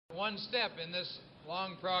one step in this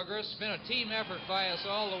long progress. It's been a team effort by us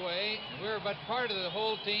all the way. We're but part of the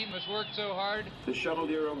whole team that's worked so hard. The shuttle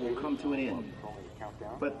era will come to an end,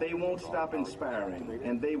 but they won't stop inspiring,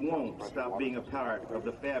 and they won't stop being a part of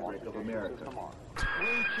the fabric of America.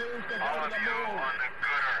 We choose to go to the moon.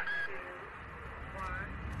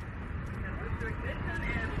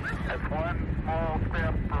 That's one small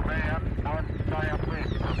step for man, one giant leap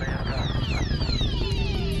for mankind.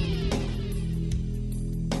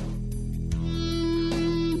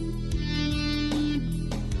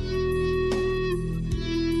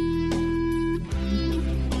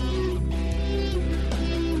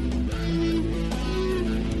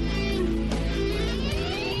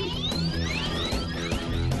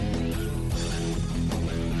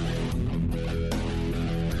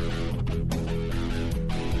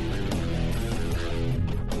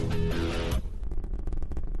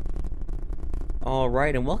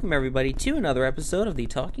 Alright, and welcome everybody to another episode of the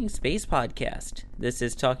Talking Space Podcast. This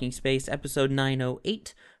is Talking Space episode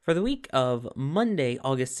 908 for the week of Monday,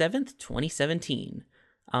 August 7th, 2017.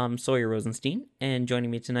 I'm Sawyer Rosenstein, and joining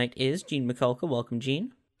me tonight is Gene Mikulka. Welcome,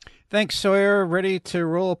 Gene. Thanks, Sawyer. Ready to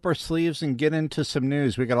roll up our sleeves and get into some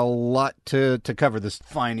news. We got a lot to cover this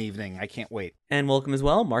fine evening. I can't wait. And welcome as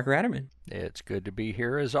well, Mark Ratterman. It's good to be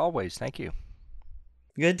here as always. Thank you.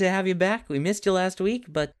 Good to have you back. We missed you last week,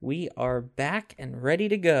 but we are back and ready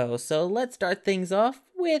to go. So let's start things off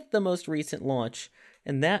with the most recent launch,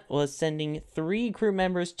 and that was sending 3 crew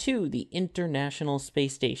members to the International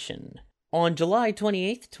Space Station. On July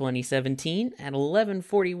 28th, 2017, at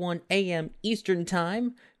 11:41 a.m. Eastern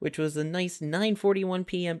Time, which was a nice 9:41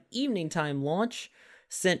 p.m. evening time launch,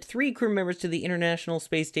 sent 3 crew members to the International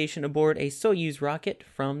Space Station aboard a Soyuz rocket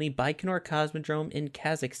from the Baikonur Cosmodrome in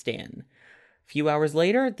Kazakhstan. A few hours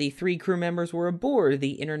later, the 3 crew members were aboard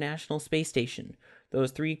the International Space Station.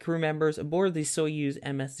 Those 3 crew members aboard the Soyuz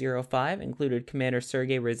MS-05 included Commander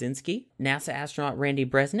Sergei Razinsky, NASA astronaut Randy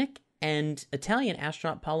Bresnik, and Italian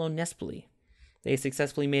astronaut Paolo Nespoli. They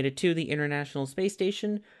successfully made it to the International Space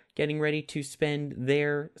Station, getting ready to spend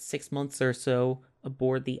their 6 months or so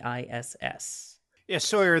aboard the ISS. Yeah,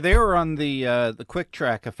 Sawyer, they were on the quick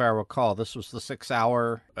track, if I recall. This was the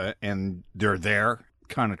 6-hour and they're there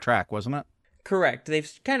kind of track, wasn't it? Correct.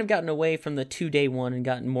 They've kind of gotten away from the 2-day one and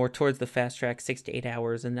gotten more towards the fast track, 6 to 8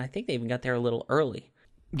 hours, and I think they even got there a little early.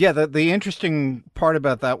 Yeah, the interesting part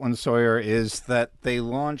about that one, Sawyer, is that they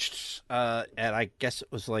launched at, I guess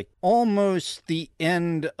it was like almost the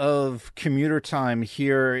end of commuter time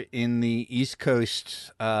here in the East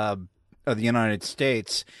Coast of the United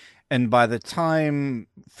States. And by the time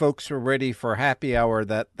folks were ready for happy hour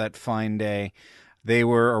that fine day, they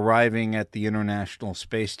were arriving at the International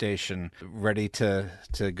Space Station, ready to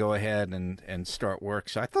go ahead and start work.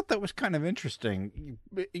 So I thought that was kind of interesting.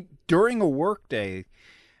 During a work day,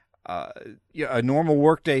 a normal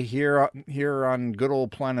work day here on good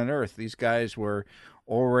old planet Earth, these guys were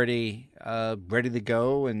already ready to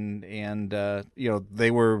go, and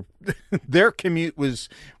they were their commute was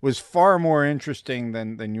far more interesting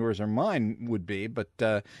than yours or mine would be,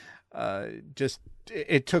 but just.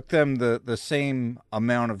 It took them the same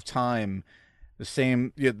amount of time, the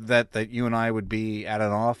same that you and I would be at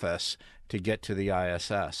an office to get to the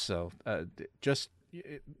ISS. So just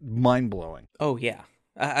mind-blowing. Oh, yeah.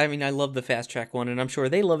 I mean, I love the fast track one, and I'm sure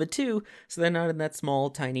they love it too, so they're not in that small,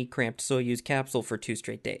 tiny, cramped Soyuz capsule for 2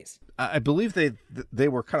 straight days. I believe they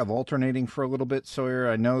were kind of alternating for a little bit, Sawyer.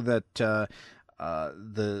 I know that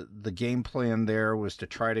the game plan there was to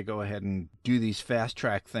try to go ahead and do these fast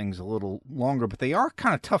track things a little longer, but they are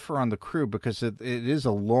kind of tougher on the crew because it is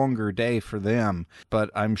a longer day for them. But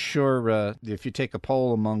I'm sure if you take a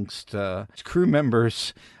poll amongst crew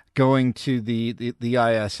members going to the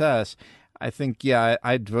ISS, I think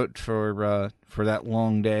I'd vote for that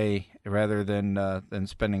long day rather than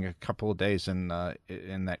spending a couple of days in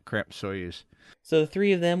that cramped Soyuz. So the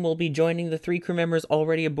 3 of them will be joining the 3 crew members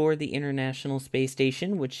already aboard the International Space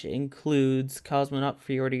Station, which includes cosmonaut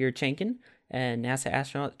Fyodor Yurchenkin and NASA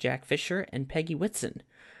astronaut Jack Fisher and Peggy Whitson.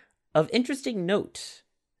 Of interesting note,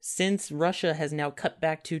 since Russia has now cut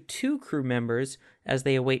back to 2 crew members as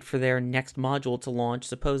they await for their next module to launch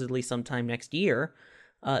supposedly sometime next year,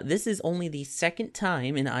 this is only the second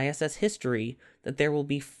time in ISS history that there will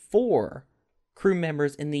be 4 crew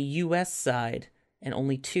members in the U.S. side and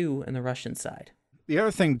only 2 in the Russian side. The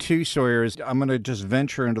other thing, too, Sawyer, is I'm going to just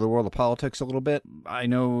venture into the world of politics a little bit. I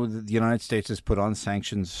know that the United States has put on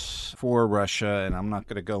sanctions for Russia, and I'm not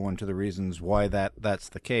going to go into the reasons why that's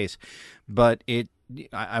the case. But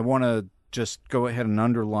I want to just go ahead and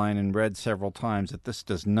underline and read several times that this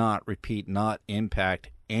does not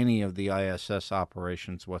impact any of the ISS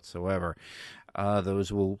operations whatsoever.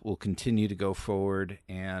 Those will continue to go forward,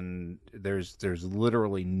 and there's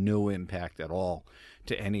literally no impact at all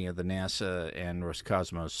to any of the NASA and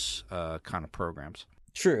Roscosmos kind of programs.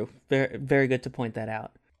 True. Very, very good to point that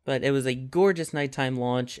out. But it was a gorgeous nighttime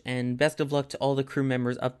launch, and best of luck to all the crew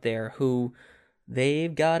members up there who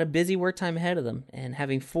they've got a busy work time ahead of them. And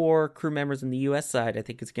having 4 crew members on the U.S. side, I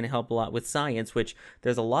think it's going to help a lot with science, which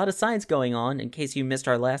there's a lot of science going on. In case you missed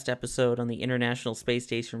our last episode on the International Space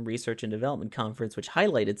Station Research and Development Conference, which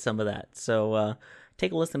highlighted some of that. So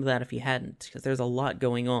take a listen to that if you hadn't, because there's a lot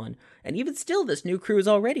going on. And even still, this new crew is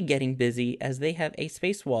already getting busy as they have a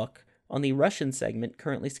spacewalk on the Russian segment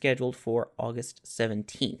currently scheduled for August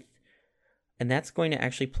 17th. And that's going to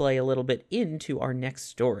actually play a little bit into our next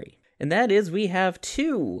story. And that is, we have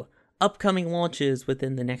 2 upcoming launches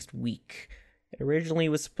within the next week. It originally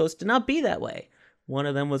was supposed to not be that way. One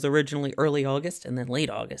of them was originally early August and then late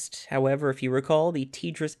August. However, if you recall, the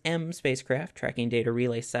TDRS-M spacecraft, Tracking Data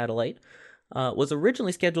Relay Satellite, was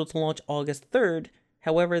originally scheduled to launch August 3rd.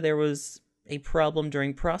 However, there was a problem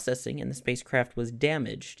during processing and the spacecraft was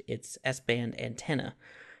damaged, its S-band antenna.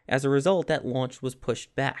 As a result, that launch was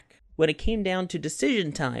pushed back. When it came down to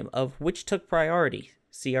decision time of which took priority,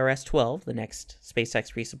 CRS-12, the next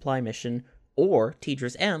SpaceX resupply mission, or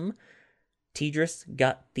TDRS-M, TDRS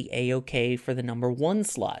got the A-OK for the number 1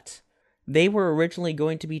 slot. They were originally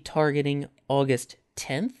going to be targeting August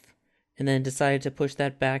 10th, and then decided to push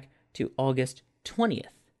that back to August 20th.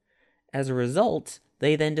 As a result,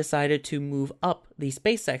 they then decided to move up the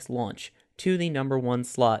SpaceX launch to the number 1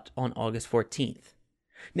 slot on August 14th.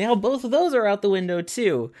 Now both of those are out the window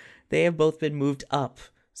too. They have both been moved up.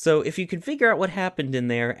 So if you can figure out what happened in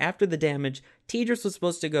there, after the damage, TDRS was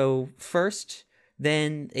supposed to go first,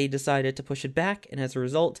 then they decided to push it back, and as a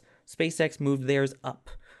result, SpaceX moved theirs up.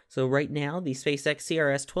 So right now, the SpaceX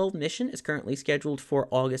CRS-12 mission is currently scheduled for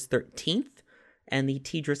August 13th, and the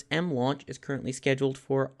TDRS-M launch is currently scheduled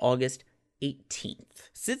for August 18th.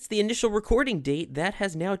 Since the initial recording date, that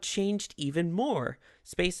has now changed even more.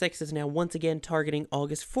 SpaceX is now once again targeting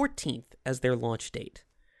August 14th as their launch date.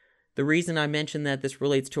 The reason I mentioned that this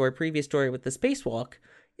relates to our previous story with the spacewalk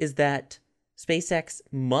is that SpaceX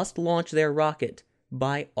must launch their rocket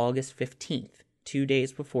by August 15th, 2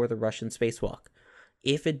 days before the Russian spacewalk.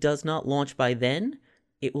 If it does not launch by then,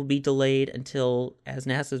 it will be delayed until, as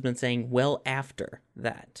NASA's been saying, well after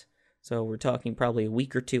that. So we're talking probably a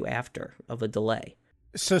week or 2 after of a delay.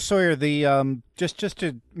 So Sawyer, the just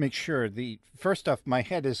to make sure, the first off, my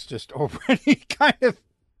head is just already kind of.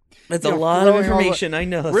 It's a lot of information, I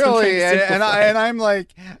know. Really, and I'm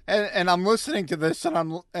like, and I'm listening to this,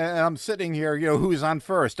 and I'm sitting here, who's on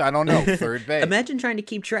first? I don't know, third base. Imagine trying to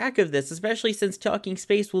keep track of this, especially since Talking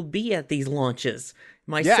Space will be at these launches.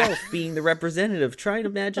 Myself being the representative, trying to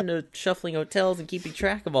imagine shuffling hotels and keeping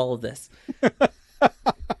track of all of this.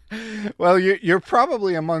 Well, you're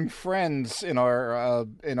probably among friends in our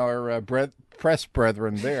press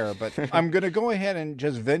brethren there, but I'm going to go ahead and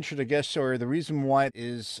just venture to guess, Sawyer, the reason why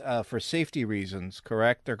is for safety reasons,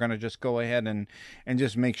 correct? They're going to just go ahead and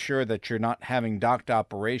just make sure that you're not having docked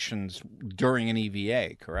operations during an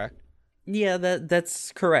EVA, correct? Yeah,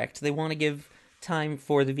 that's correct. They want to give time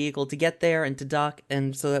for the vehicle to get there and to dock,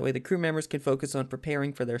 and so that way the crew members can focus on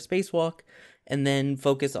preparing for their spacewalk and then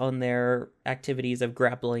focus on their activities of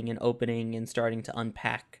grappling and opening and starting to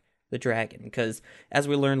unpack the Dragon. Because as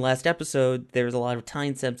we learned last episode, there's a lot of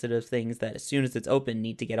time-sensitive things that as soon as it's open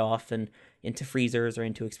need to get off and into freezers or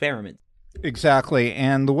into experiments. Exactly,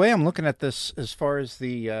 and the way I'm looking at this as far as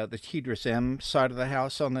the TDRS-M side of the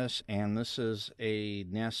house on this, and this is a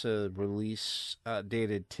NASA release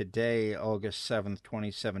dated today, August 7th,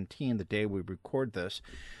 2017, the day we record this,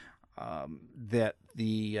 that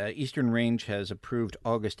the Eastern Range has approved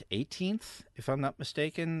August 18th, if I'm not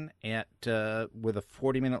mistaken, with a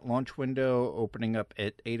 40-minute launch window opening up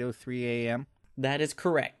at 8:03 a.m. That is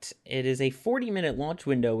correct. It is a 40-minute launch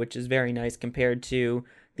window, which is very nice compared to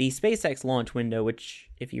the SpaceX launch window, which,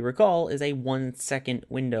 if you recall, is a 1-second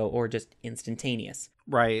window or just instantaneous.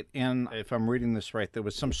 Right, and if I'm reading this right, there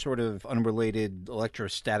was some sort of unrelated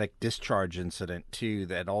electrostatic discharge incident, too,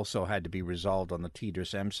 that also had to be resolved on the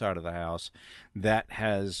TDRS-M side of the house. That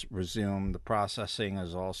has resumed. The processing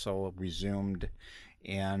has also resumed,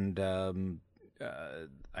 and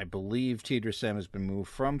I believe TDRS-M has been moved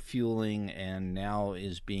from fueling and now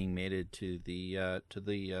is being mated to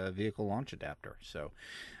the vehicle launch adapter. So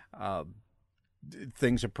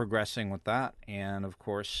things are progressing with that, and of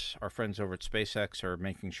course our friends over at SpaceX are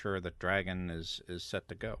making sure that Dragon is set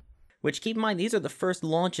to go. Which, keep in mind, these are the first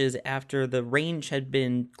launches after the range had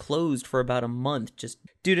been closed for about a month, just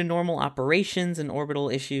due to normal operations and orbital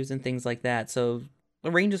issues and things like that. So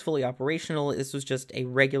the range is fully operational. This was just a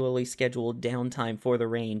regularly scheduled downtime for the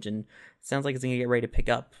range, and it sounds like it's going to get ready to pick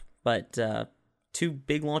up. But 2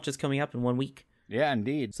 big launches coming up in 1 week. Yeah,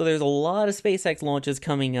 indeed. So there's a lot of SpaceX launches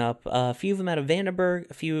coming up, a few of them out of Vandenberg,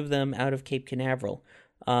 a few of them out of Cape Canaveral.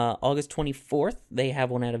 August 24th, they have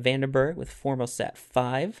one out of Vandenberg with Formosat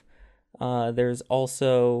 5. There's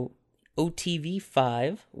also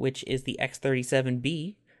OTV-5, which is the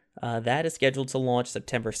X-37B. That is scheduled to launch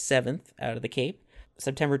September 7th out of the Cape.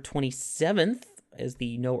 September 27th is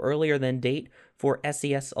the no earlier than date for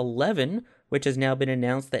SES-11, which has now been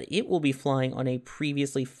announced that it will be flying on a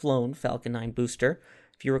previously flown Falcon 9 booster.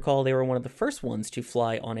 If you recall, they were one of the first ones to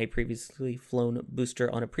fly on a previously flown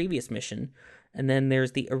booster on a previous mission. And then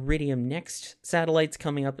there's the Iridium Next satellites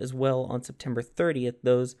coming up as well on September 30th,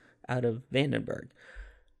 those out of Vandenberg.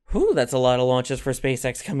 Whew, that's a lot of launches for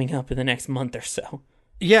SpaceX coming up in the next month or so.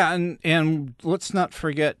 Yeah, and let's not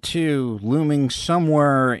forget, too, looming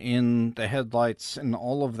somewhere in the headlights and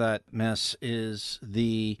all of that mess is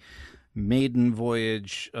the maiden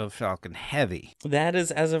voyage of Falcon Heavy. That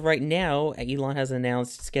is, as of right now, Elon has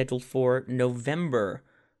announced scheduled for November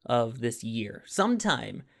of this year,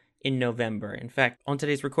 sometime in November. In fact, on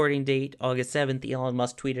today's recording date, August 7th, Elon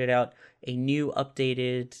Musk tweeted out a new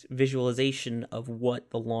updated visualization of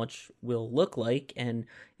what the launch will look like, and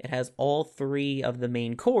it has all 3 of the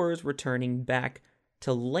main cores returning back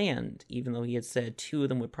to land, even though he had said 2 of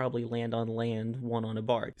them would probably land on land, 1 on a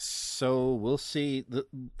barge. So we'll see.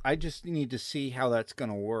 I just need to see how that's going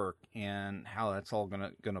to work and how that's all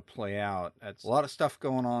going to play out. That's a lot of stuff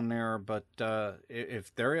going on there, but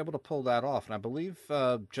if they're able to pull that off, and I believe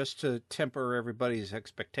just to temper everybody's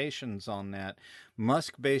expectations on that,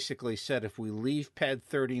 Musk basically said if we leave Pad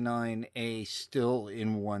 39A still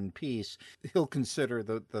in one piece, he'll consider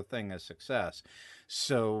the thing a success.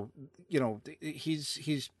 So,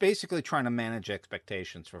 he's basically trying to manage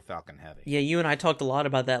expectations for Falcon Heavy. Yeah, you and I talked a lot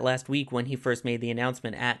about that last week when he first made the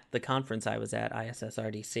announcement at the conference I was at,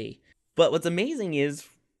 ISSRDC. But what's amazing is,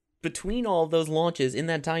 between all of those launches in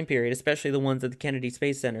that time period, especially the ones at the Kennedy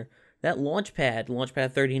Space Center, that launch pad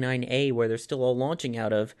 39A, where they're still all launching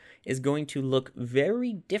out of, is going to look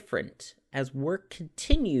very different as work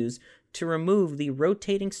continues to remove the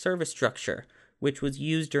rotating service structure, which was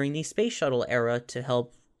used during the space shuttle era to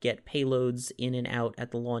help get payloads in and out at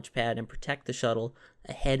the launch pad and protect the shuttle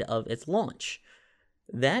ahead of its launch.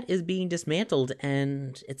 That is being dismantled,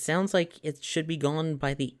 and it sounds like it should be gone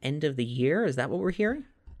by the end of the year. Is that what we're hearing?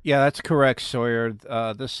 Yeah, that's correct, Sawyer.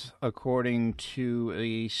 This, according to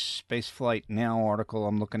a Spaceflight Now article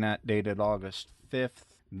I'm looking at dated August 5th,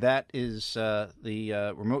 that is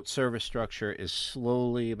the remote service structure is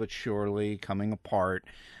slowly but surely coming apart.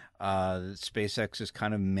 SpaceX is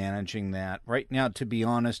kind of managing that right now. To be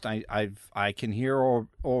honest, I can hear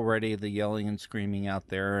already the yelling and screaming out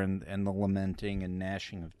there and the lamenting and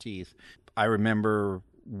gnashing of teeth. I remember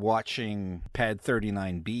watching Pad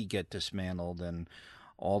 39B get dismantled and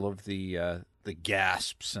all of the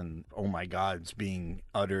gasps and oh my gods being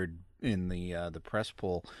uttered in the press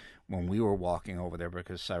pool when we were walking over there,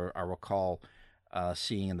 because I recall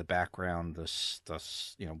seeing in the background this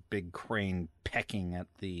big crane pecking at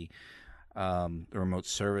the remote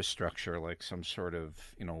service structure like some sort of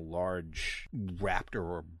large raptor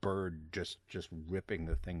or bird just ripping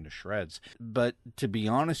the thing to shreds. But to be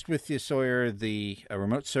honest with you, Sawyer, the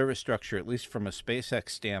remote service structure, at least from a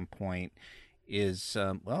SpaceX standpoint, is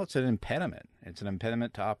it's an impediment. It's an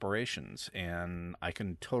impediment to operations, and I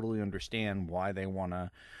can totally understand why they want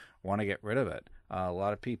to get rid of it. A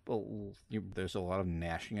lot of people, there's a lot of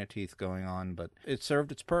gnashing of teeth going on, but it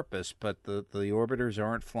served its purpose. But the orbiters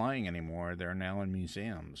aren't flying anymore; they're now in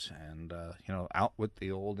museums, and out with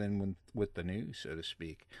the old and with the new, so to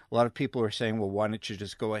speak. A lot of people are saying, well, why don't you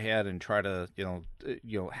just go ahead and try to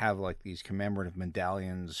have like these commemorative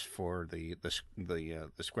medallions for the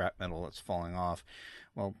scrap metal that's falling off.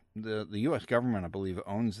 Well, the U.S. government, I believe,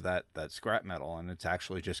 owns that scrap metal, and it's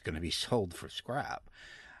actually just going to be sold for scrap.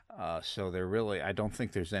 So they're really, I don't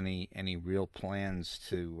think there's any real plans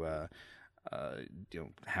to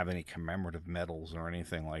have any commemorative medals or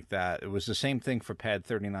anything like that. It was the same thing for Pad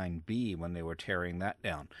 39B when they were tearing that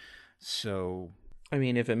down. So, I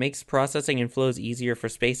mean, if it makes processing and flows easier for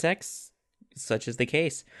SpaceX, such is the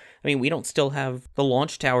case. I mean, we don't still have the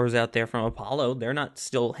launch towers out there from Apollo. They're not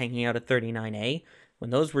still hanging out at 39A. When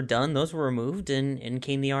those were done, those were removed and in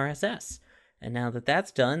came the RSS. And now that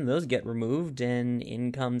that's done, those get removed, and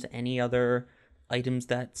in comes any other items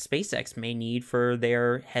that SpaceX may need for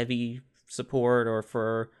their heavy support or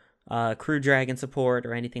for Crew Dragon support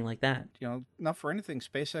or anything like that. Not for anything.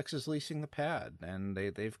 SpaceX is leasing the pad, and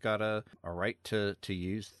they've got a right to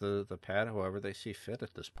use the pad however they see fit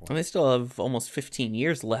at this point. And they still have almost 15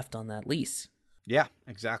 years left on that lease. Yeah,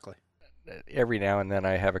 exactly. Every now and then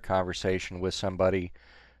I have a conversation with somebody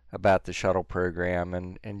about the shuttle program,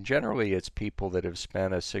 and generally it's people that have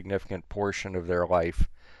spent a significant portion of their life,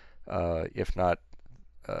 if not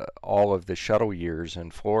all of the shuttle years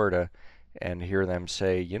in Florida, and hear them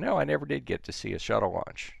say, I never did get to see a shuttle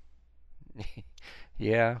launch.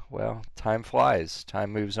 Yeah, well, time flies.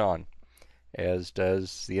 Time moves on, as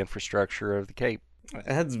does the infrastructure of the Cape.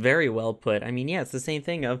 That's very well put. I mean, yeah, it's the same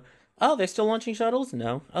thing of, oh, they're still launching shuttles?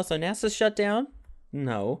 No. Oh, so NASA's shut down?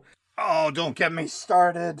 No. Oh, don't get me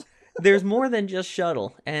started. There's more than just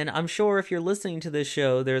shuttle, and I'm sure if you're listening to this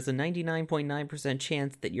show, there's a 99.9%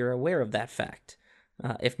 chance that you're aware of that fact.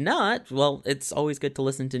 If not, well, it's always good to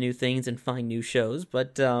listen to new things and find new shows,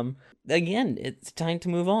 but again, it's time to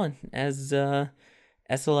move on, as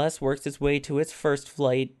SLS works its way to its first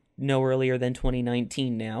flight no earlier than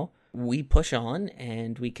 2019 now. We push on,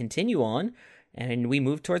 and we continue on, and we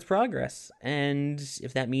move towards progress. And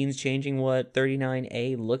if that means changing what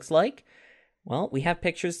 39A looks like, well, we have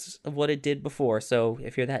pictures of what it did before. So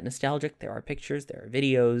if you're that nostalgic, there are pictures, there are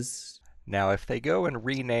videos. Now, if they go and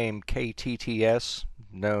rename KTTS,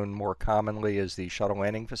 known more commonly as the Shuttle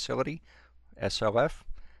Landing Facility, SLF,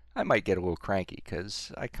 I might get a little cranky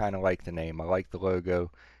because I kind of like the name. I like the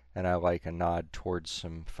logo, and I like a nod towards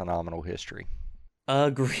some phenomenal history.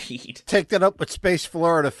 Agreed. Take that up with Space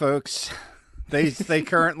Florida, folks. They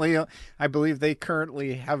currently, I believe they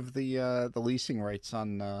currently have the leasing rights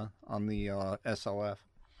on the SLF.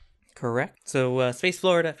 Correct. So Space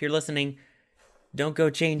Florida, if you're listening, don't go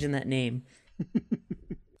changing that name.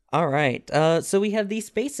 All right. So we have the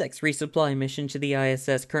SpaceX resupply mission to the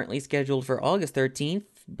ISS currently scheduled for August 13th,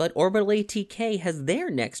 but Orbital ATK has their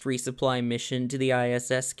next resupply mission to the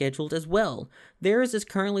ISS scheduled as well. Theirs is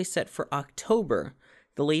currently set for October.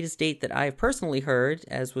 The latest date that I've personally heard,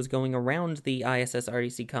 as was going around the ISS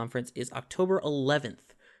RDC conference, is October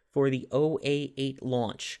 11th for the OA-8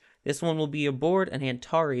 launch. This one will be aboard an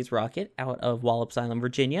Antares rocket out of Wallops Island,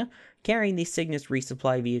 Virginia, carrying the Cygnus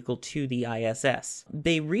resupply vehicle to the ISS.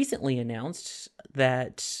 They recently announced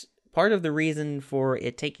that part of the reason for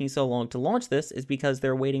it taking so long to launch this is because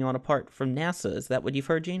they're waiting on a part from NASA. Is that what you've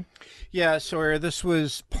heard, Gene? Yeah, Sawyer, this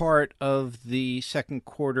was part of the second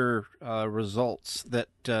quarter results that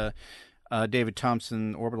David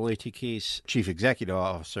Thompson, Orbital ATK's chief executive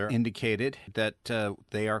officer, indicated that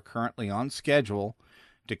they are currently on schedule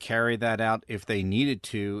to carry that out if they needed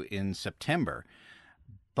to in September.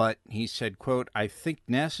 But he said, quote, I think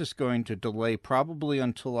NASA's going to delay probably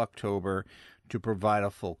until October to provide a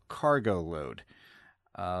full cargo load.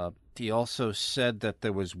 He also said that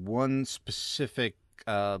there was one specific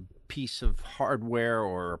piece of hardware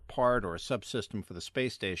or a part or a subsystem for the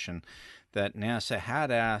space station that NASA had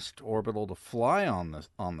asked Orbital to fly on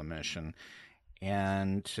the mission.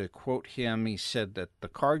 And to quote him, he said that the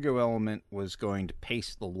cargo element was going to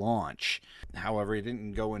pace the launch. However, he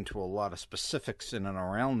didn't go into a lot of specifics in and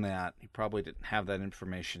around that. He probably didn't have that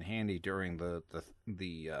information handy during the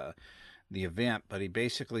event, but he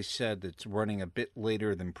basically said that it's running a bit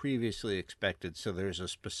later than previously expected, so there's a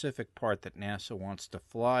specific part that NASA wants to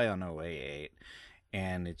fly on OA-8,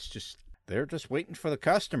 and they're just waiting for the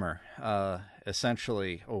customer,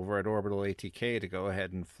 essentially, over at Orbital ATK to go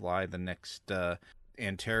ahead and fly the next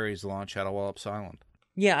Antares launch out of Wallops Island.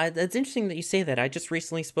 Yeah, it's interesting that you say that. I just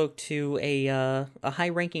recently spoke to a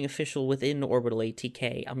high-ranking official within Orbital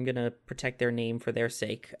ATK. I'm going to protect their name for their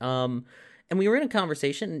sake. And we were in a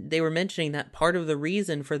conversation, they were mentioning that part of the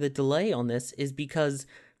reason for the delay on this is because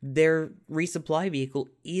their resupply vehicle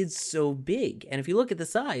is so big. And if you look at the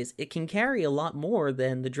size, it can carry a lot more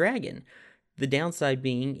than the Dragon. The downside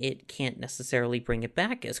being it can't necessarily bring it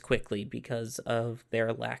back as quickly because of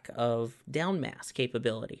their lack of downmass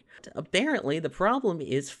capability. Apparently, the problem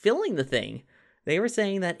is filling the thing. They were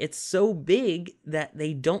saying that it's so big that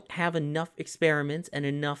they don't have enough experiments and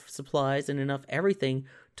enough supplies and enough everything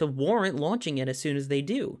to warrant launching it as soon as they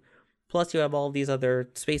do. Plus, you have all these other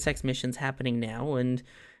SpaceX missions happening now, and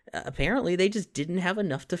apparently they just didn't have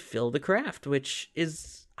enough to fill the craft, which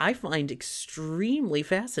is, I find, extremely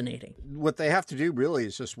fascinating. What they have to do really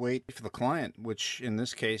is just wait for the client, which in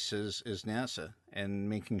this case is NASA, and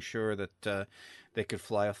making sure that they could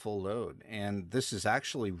fly a full load. And this is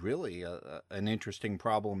actually really an interesting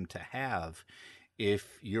problem to have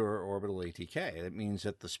if you're Orbital ATK. It means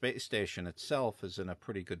that the space station itself is in a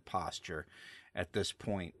pretty good posture at this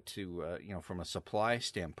point to, from a supply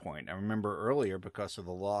standpoint. I remember earlier, because of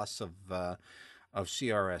the loss of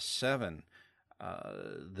CRS-7.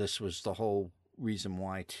 This was the whole reason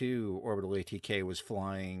why, too, Orbital ATK was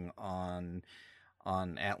flying on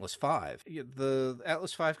Atlas V. The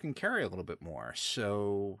Atlas V can carry a little bit more,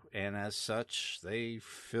 so, and as such, they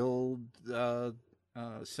filled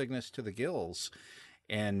Cygnus to the gills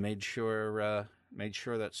and made sure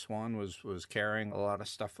that Swan was carrying a lot of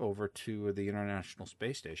stuff over to the International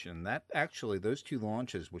Space Station. And that actually, those two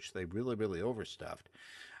launches, which they really overstuffed,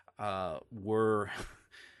 were,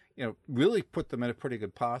 really put them in a pretty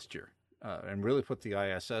good posture. And really put the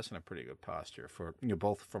ISS in a pretty good posture for,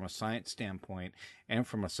 both from a science standpoint and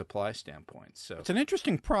from a supply standpoint. So it's an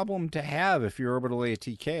interesting problem to have if you're Orbital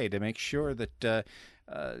ATK, to make sure that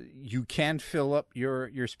you can fill up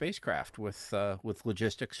your spacecraft with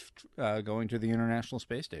logistics going to the International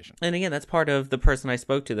Space Station. And again, that's part of the person I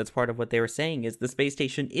spoke to. That's part of what they were saying is the space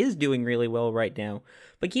station is doing really well right now.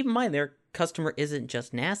 But keep in mind, their customer isn't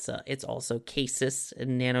just NASA. It's also CASIS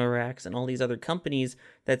and NanoRacks and all these other companies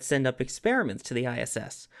that send up experiments to the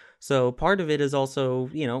ISS. So part of it is also,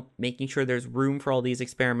 making sure there's room for all these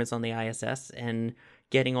experiments on the ISS and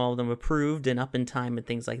getting all of them approved and up in time and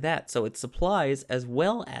things like that. So it's supplies as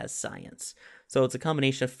well as science. So it's a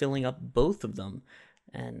combination of filling up both of them.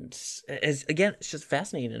 And it's just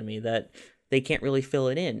fascinating to me that they can't really fill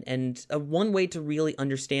it in. And one way to really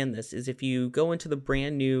understand this is if you go into the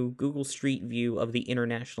brand new Google Street View of the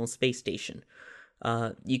International Space Station.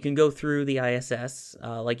 You can go through the ISS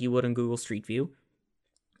like you would on Google Street View,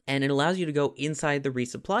 and it allows you to go inside the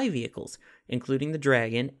resupply vehicles, including the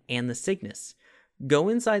Dragon and the Cygnus. Go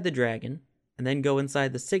inside the Dragon, and then go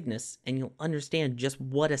inside the Cygnus, and you'll understand just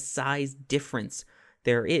what a size difference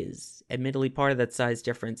there is. Admittedly, part of that size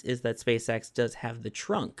difference is that SpaceX does have the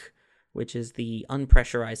trunk, which is the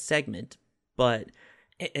unpressurized segment, but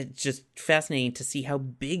it's just fascinating to see how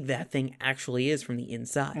big that thing actually is from the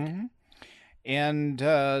inside. Mm-hmm. And,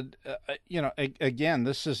 again,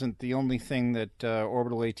 this isn't the only thing that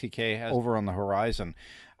Orbital ATK has over on the horizon.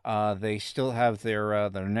 They still have their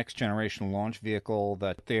next generation launch vehicle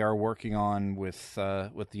that they are working on with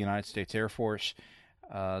the United States Air Force.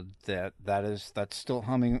 That's still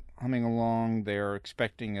humming along. They're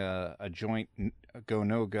expecting a joint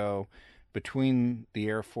go-no-go between the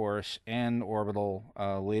Air Force and Orbital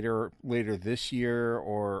later this year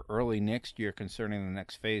or early next year concerning the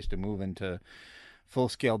next phase to move into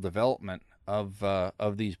full-scale development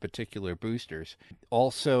of these particular boosters.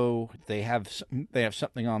 Also, they have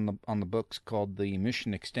something on the books called the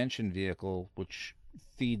Mission Extension Vehicle, which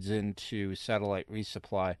feeds into satellite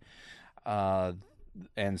resupply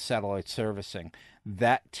and satellite servicing.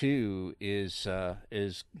 That too is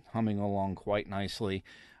humming along quite nicely.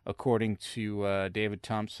 According to David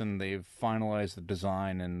Thompson, they've finalized the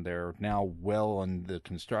design and they're now well in the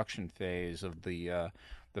construction phase of the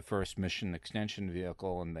first mission extension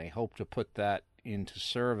vehicle, and they hope to put that into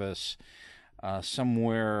service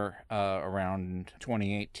somewhere around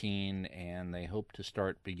 2018, and they hope to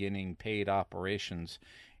start beginning paid operations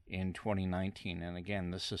in 2019. And again,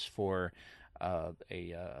 this is for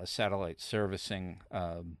a satellite servicing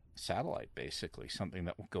satellite, basically, something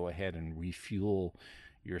that will go ahead and refuel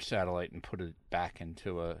your satellite and put it back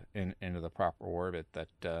into the proper orbit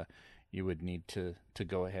that you would need to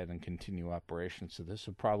go ahead and continue operations. So this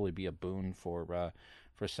would probably be a boon for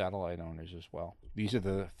satellite owners as well. These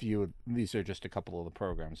are just a couple of the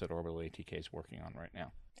programs that Orbital ATK is working on right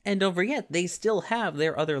now. And don't forget, they still have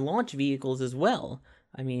their other launch vehicles as well.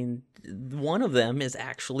 I mean, one of them is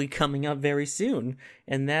actually coming up very soon,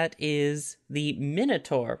 and that is the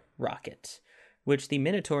Minotaur rocket, which the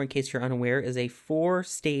Minotaur, in case you're unaware, is a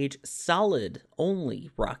 4-stage solid-only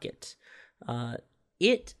rocket.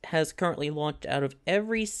 It has currently launched out of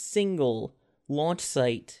every single launch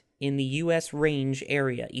site in the U.S. range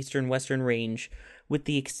area, Eastern Western Range, with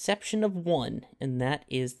the exception of one, and that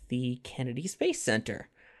is the Kennedy Space Center.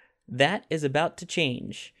 That is about to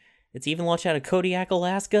change. It's even launched out of Kodiak,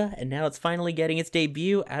 Alaska, and now it's finally getting its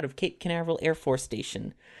debut out of Cape Canaveral Air Force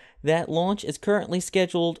Station. That launch is currently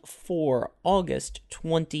scheduled for August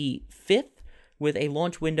 25th, with a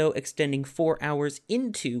launch window extending 4 hours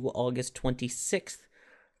into August 26th.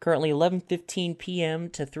 Currently 11:15 p.m.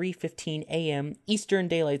 to 3:15 a.m. Eastern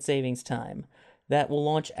Daylight Savings Time. That will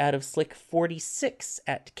launch out of Slick 46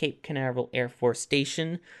 at Cape Canaveral Air Force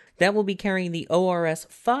Station. That will be carrying the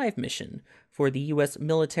ORS-5 mission for the U.S.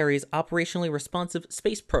 military's Operationally Responsive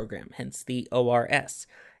Space Program, hence the ORS.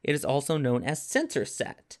 It is also known as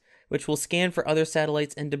SensorSat, which will scan for other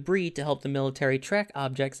satellites and debris to help the military track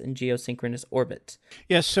objects in geosynchronous orbit.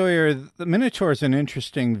 Yes, Sawyer, the Minotaur is an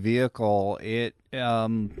interesting vehicle.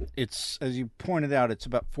 It's, as you pointed out, it's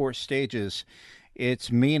about 4 stages.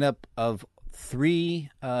 It's made up of 3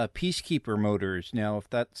 Peacekeeper motors. Now, if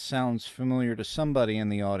that sounds familiar to somebody in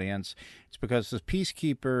the audience, it's because the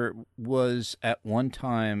Peacekeeper was at one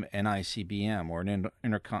time an ICBM, or an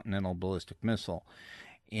intercontinental ballistic missile.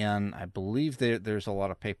 And I believe there's a lot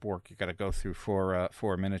of paperwork you got to go through for a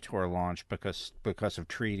Minotaur launch because of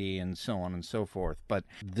treaty and so on and so forth. But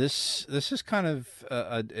this is kind of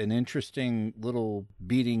an interesting little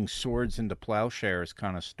beating swords into plowshares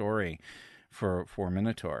kind of story for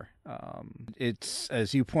Minotaur. It's,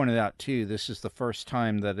 as you pointed out too, this is the first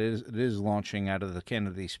time that it is launching out of the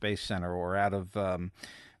Kennedy Space Center or out of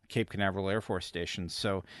Cape Canaveral Air Force Station.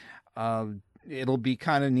 So it'll be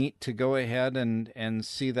kind of neat to go ahead and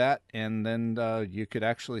see that, and then you could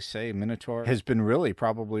actually say Minotaur has been really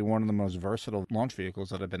probably one of the most versatile launch vehicles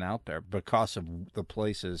that have been out there because of the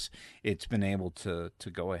places it's been able to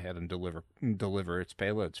go ahead and deliver its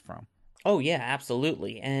payloads from. Oh, yeah,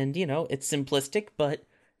 absolutely. And, it's simplistic, but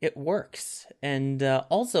it works. And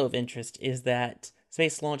also of interest is that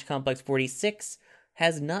Space Launch Complex 46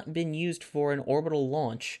 has not been used for an orbital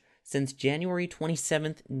launch since January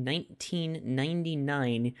 27th,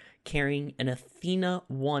 1999, carrying an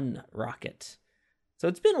Athena-1 rocket. So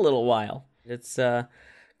it's been a little while. It's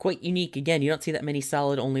quite unique. Again, you don't see that many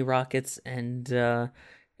solid-only rockets, and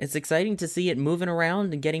it's exciting to see it moving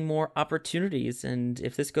around and getting more opportunities. And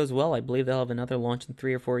if this goes well, I believe they'll have another launch in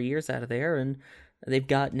 3 or 4 years out of there, and they've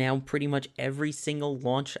got now pretty much every single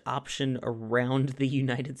launch option around the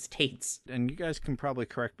United States. And you guys can probably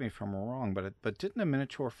correct me if I'm wrong, but didn't a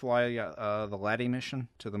Minotaur fly the Laddie mission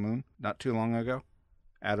to the moon not too long ago?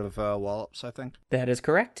 Out of Wallops, I think? That is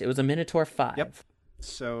correct. It was a Minotaur 5. Yep.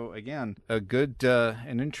 So, again, a good,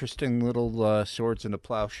 an interesting little swords into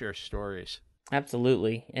plowshare stories.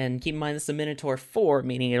 Absolutely. And keep in mind this is a Minotaur 4,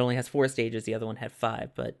 meaning it only has 4 stages. The other one had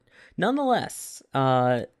 5. But nonetheless,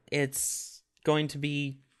 it's going to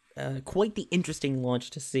be quite the interesting launch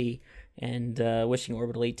to see, and wishing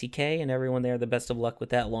Orbital ATK and everyone there the best of luck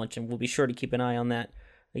with that launch, and we'll be sure to keep an eye on that.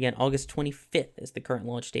 Again, August 25th is the current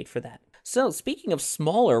launch date for that. So, speaking of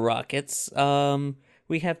smaller rockets,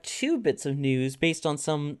 we have 2 bits of news based on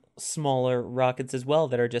some smaller rockets as well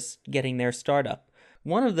that are just getting their startup.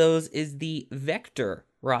 One of those is the Vector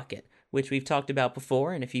rocket, which we've talked about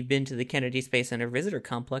before, and if you've been to the Kennedy Space Center Visitor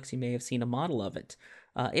Complex, you may have seen a model of it.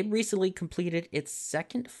 It recently completed its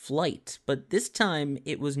 2nd flight, but this time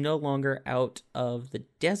it was no longer out of the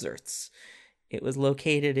deserts. It was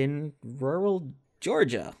located in rural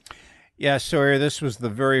Georgia. Yeah, Sawyer, this was the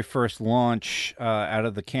very first launch out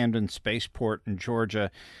of the Camden Spaceport in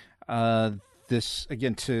Georgia. This,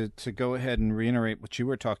 again, to go ahead and reiterate what you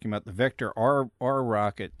were talking about, the Vector R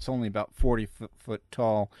rocket, it's only about 40 foot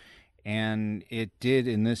tall. And it did,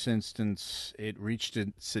 in this instance, it reached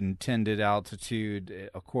its intended altitude,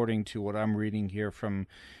 according to what I'm reading here from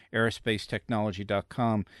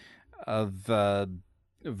aerospacetechnology.com, of I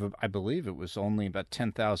believe it was only about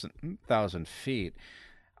 10,000 feet.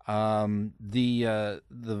 The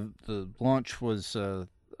launch was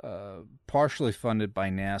partially funded by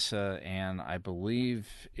NASA, and I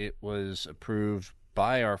believe it was approved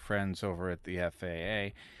by our friends over at the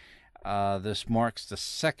FAA. This marks the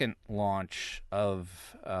 2nd launch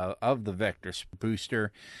of the Vector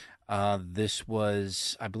booster. This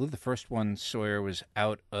was, I believe, the first one, Sawyer, was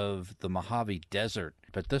out of the Mojave Desert,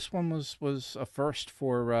 but this one was a first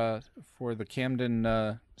for the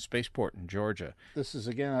Camden Spaceport in Georgia. This is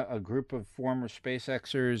again a group of former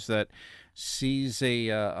SpaceXers that sees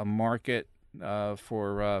a market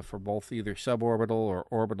for both either suborbital or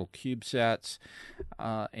orbital CubeSats,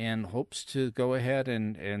 and hopes to go ahead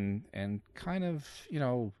and kind of,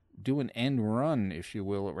 do an end run, if you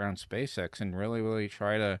will, around SpaceX and really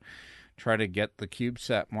try to get the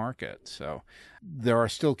CubeSat market. So there are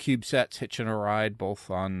still CubeSats hitching a ride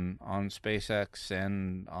both on SpaceX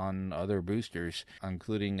and on other boosters,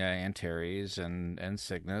 including Antares and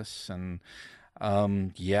Cygnus and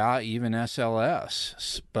even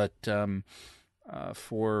SLS. But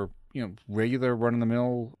for regular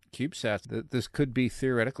run-of-the-mill CubeSats, this could be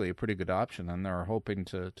theoretically a pretty good option, and they're hoping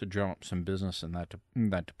to drum up some business in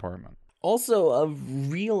that department. Also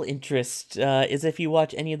of real interest is if you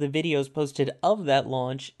watch any of the videos posted of that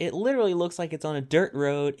launch, it literally looks like it's on a dirt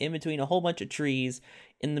road in between a whole bunch of trees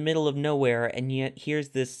in the middle of nowhere, and yet here's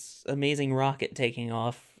this amazing rocket taking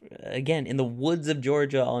off, again, in the woods of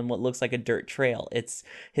Georgia on what looks like a dirt trail. It's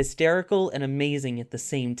hysterical and amazing at the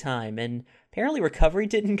same time, and apparently recovery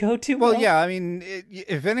didn't go too well. Well, yeah, I mean,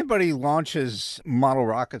 if anybody launches model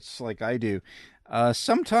rockets like I do,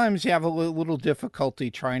 sometimes you have a little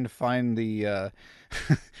difficulty trying to find the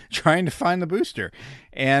trying to find the booster.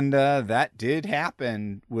 And that did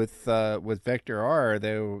happen with Vector R.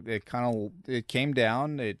 It came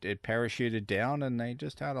down, it parachuted down, and they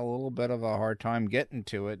just had a little bit of a hard time getting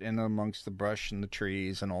to it in amongst the brush and the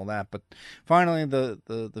trees and all that. But finally,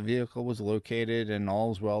 the vehicle was located, and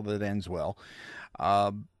all's well that ends well.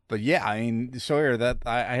 But yeah, I mean, Sawyer, that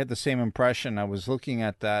I had the same impression. I was looking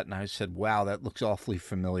at that, and I said, "Wow, that looks awfully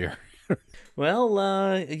familiar."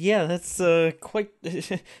 Well, yeah, that's quite...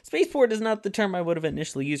 Spaceport is not the term I would have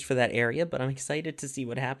initially used for that area, but I'm excited to see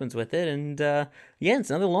what happens with it, and yeah, it's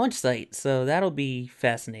another launch site, so that'll be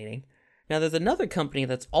fascinating. Now, there's another company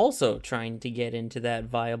that's also trying to get into that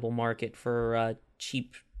viable market for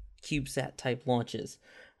cheap CubeSat-type launches,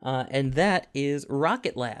 and that is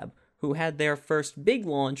Rocket Lab, who had their first big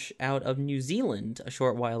launch out of New Zealand a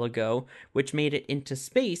short while ago, which made it into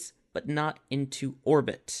space, but not into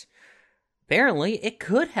orbit. Apparently, it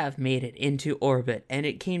could have made it into orbit, and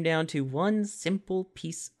it came down to one simple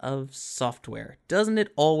piece of software. Doesn't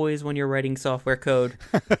it always when you're writing software code?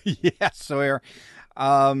 Yes, Sawyer.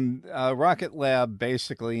 Rocket Lab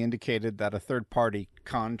basically indicated that a third-party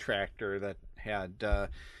contractor that had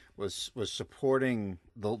was supporting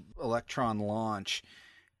the Electron launch,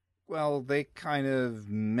 well, they kind of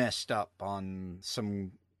messed up on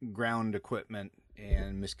some ground equipment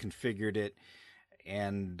and misconfigured it.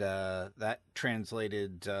 And that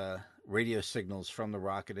translated radio signals from the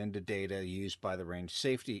rocket into data used by the range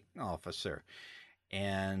safety officer.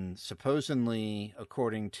 And supposedly,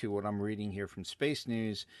 according to what I'm reading here from Space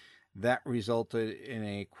News, that resulted in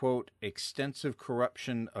a, quote, extensive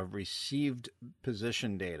corruption of received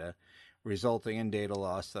position data, resulting in data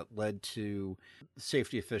loss that led to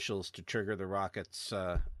safety officials to trigger the rocket's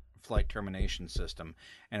flight termination system.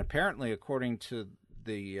 And apparently, according to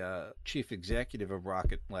the chief executive of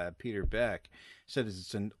Rocket Lab, Peter Beck, said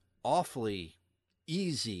it's an awfully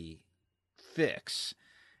easy fix,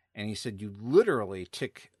 and he said you literally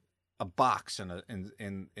tick a box in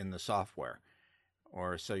the software,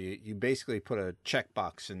 or so you basically put a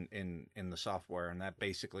checkbox in the software, and that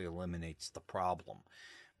basically eliminates the problem.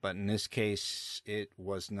 But in this case, it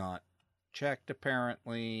was not checked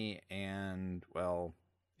apparently, and well,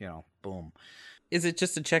 boom. Is it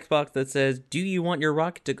just a checkbox that says, do you want your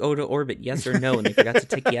rocket to go to orbit, yes or no? And they forgot to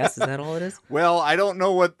tick yes. Is that all it is? Well, I don't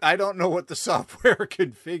know what the software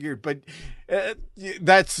configured, but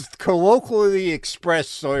that's colloquially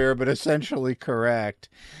expressed, Sawyer, but essentially correct.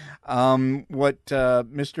 What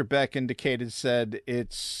Mr. Beck said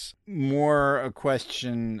it's more a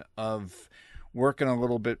question of working a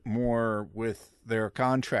little bit more with their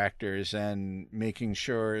contractors and making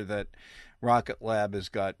sure that Rocket Lab has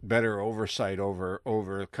got better oversight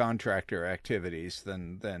over contractor activities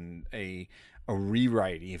than a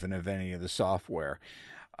rewrite even of any of the software.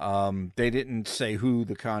 They didn't say who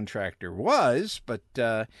the contractor was, but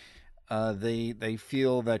they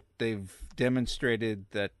feel that they've demonstrated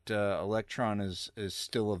that Electron is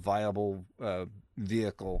still a viable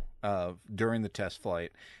vehicle during the test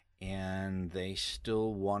flight, and they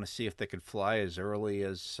still want to see if they could fly as early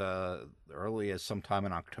as sometime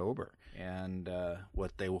in October. And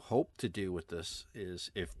what they hope to do with this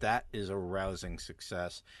is, if that is a rousing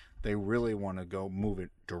success, they really want to go move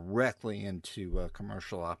it directly into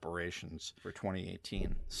commercial operations for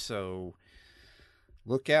 2018. So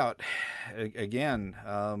look out. Again,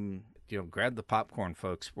 grab the popcorn,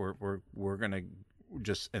 folks. We're going to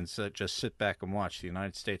just sit back and watch. The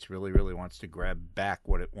United States really, really wants to grab back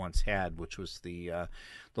what it once had, which was the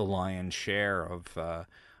lion's share of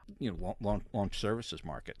launch services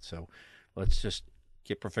market. So let's just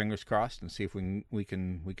keep our fingers crossed and see if we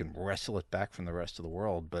can wrestle it back from the rest of the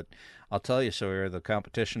world. But I'll tell you, Sawyer, the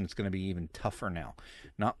competition is going to be even tougher now.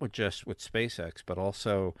 Not with SpaceX, but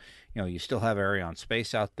also, you still have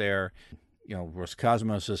Arianespace out there.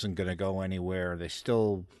 Roscosmos isn't going to go anywhere. They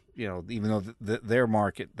still, even though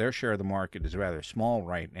their share of the market is rather small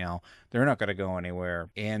right now, they're not going to go anywhere.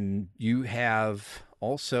 And you have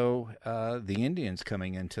also the Indians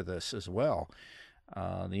coming into this as well.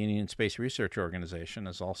 The Indian Space Research Organization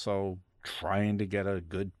is also trying to get a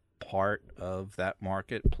good part of that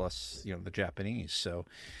market, plus the Japanese. So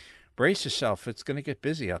brace yourself, it's going to get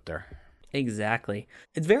busy out there. Exactly.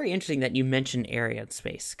 It's very interesting that you mentioned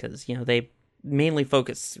Arianespace, because they mainly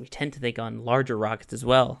focus, we tend to think, on larger rockets as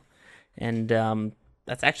well, and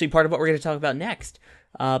that's actually part of what we're going to talk about next.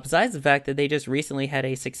 Besides the fact that they just recently had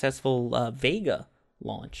a successful Vega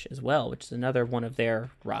launch as well, which is another one of their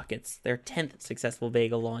rockets, their 10th successful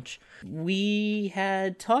Vega launch. We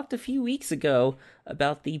had talked a few weeks ago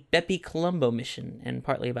about the Bepi Colombo mission, and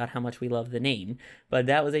partly about how much we love the name, but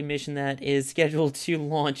that was a mission that is scheduled to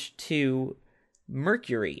launch to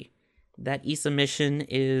Mercury. That ESA mission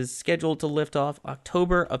is scheduled to lift off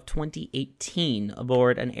October of 2018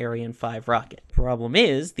 aboard an Ariane 5 rocket. Problem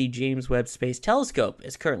is, the James Webb Space Telescope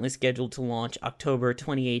is currently scheduled to launch October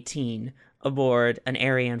 2018 aboard an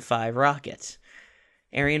Ariane 5 rocket.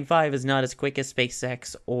 Ariane 5 is not as quick as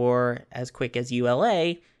SpaceX or as quick as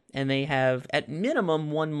ULA, and they have at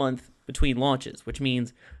minimum 1 month between launches, which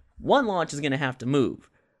means one launch is going to have to move.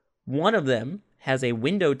 One of them has a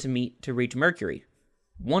window to meet to reach Mercury.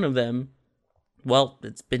 One of them, well,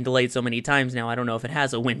 it's been delayed so many times now, I don't know if it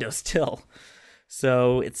has a window still.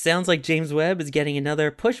 So it sounds like James Webb is getting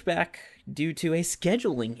another pushback due to a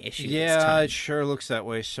scheduling issue. Yeah, it sure looks that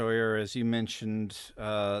way, Sawyer. As you mentioned,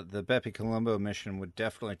 the Bepi-Colombo mission would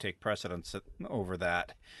definitely take precedence over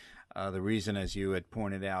that. The reason, as you had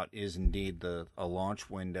pointed out, is indeed a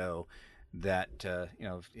launch window that,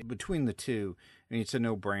 between the two, I mean, it's a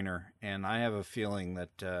no-brainer. And I have a feeling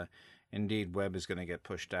that indeed Webb is going to get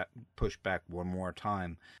pushed back one more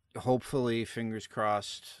time. Hopefully, fingers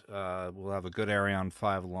crossed, we'll have a good Ariane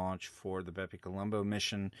 5 launch for the Bepi-Colombo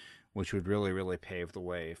mission, which would really, really pave the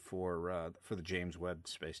way for the James Webb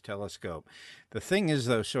Space Telescope. The thing is,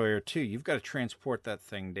 though, Sawyer, too, you've got to transport that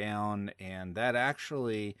thing down, and that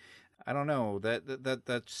actually, I don't know,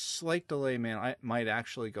 that slight delay, might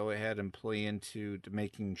actually go ahead and play into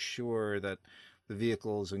making sure that the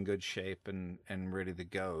vehicle is in good shape and ready to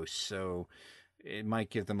go. So it might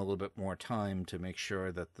give them a little bit more time to make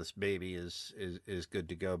sure that this baby is good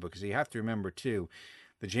to go, because you have to remember, too,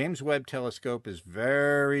 the James Webb Telescope is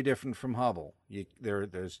very different from Hubble.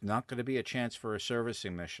 There's not going to be a chance for a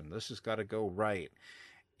servicing mission. This has got to go right.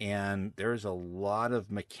 And there's a lot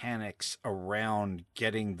of mechanics around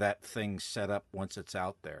getting that thing set up once it's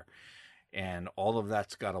out there. And all of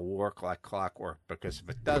that's got to work like clockwork, because if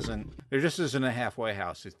it doesn't, there just isn't a halfway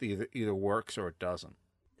house. It either works or it doesn't.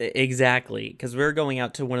 Exactly, because we're going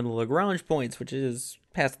out to one of the Lagrange points, which is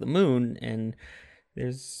past the moon, and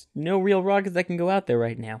there's no real rockets that can go out there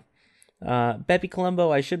right now. Bepi-Colombo,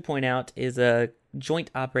 I should point out, is a joint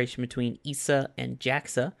operation between ESA and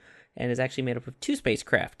JAXA, and is actually made up of two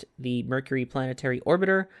spacecraft, the Mercury Planetary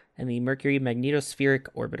Orbiter and the Mercury Magnetospheric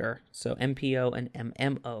Orbiter, so MPO and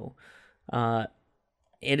MMO.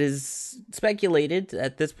 It is speculated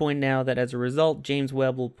at this point now that as a result, James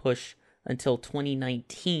Webb will push until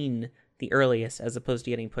 2019, the earliest, as opposed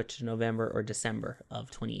to getting pushed to November or December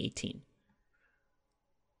of 2018.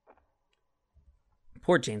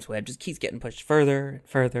 Poor James Webb just keeps getting pushed further and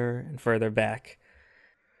further and further back.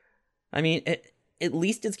 I mean, at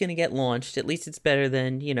least it's going to get launched. At least it's better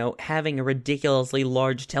than, having a ridiculously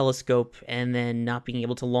large telescope and then not being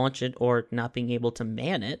able to launch it or not being able to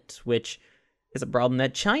man it, which is a problem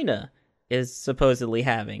that China is supposedly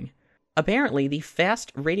having. Apparently, the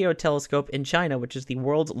Fast Radio Telescope in China, which is the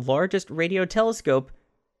world's largest radio telescope,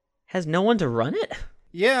 has no one to run it?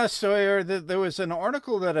 Yeah, so there was an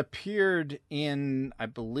article that appeared in, I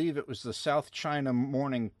believe it was the South China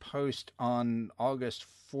Morning Post on August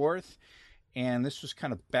 4th, and this was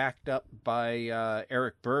kind of backed up by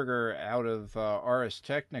Eric Berger out of Ars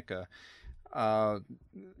Technica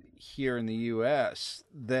here in the U.S.,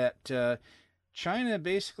 that China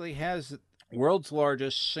basically has world's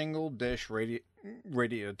largest single-dish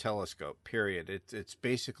radio telescope, period. It's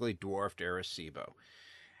basically dwarfed Arecibo.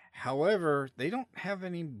 However, they don't have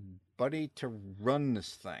anybody to run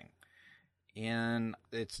this thing. And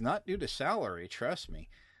it's not due to salary, trust me.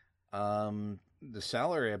 The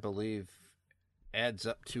salary, I believe, adds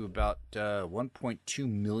up to about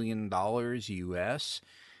 $1.2 million US.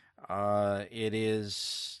 It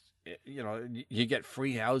is... you get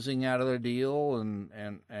free housing out of the deal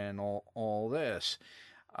and all this.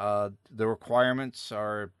 The requirements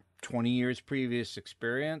are 20 years previous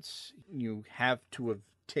experience. You have to have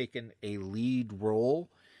taken a lead role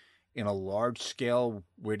in a large-scale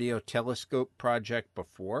radio telescope project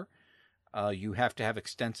before. You have to have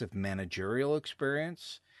extensive managerial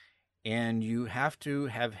experience, and you have to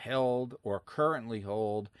have held or currently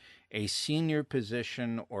hold a senior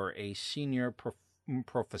position or a senior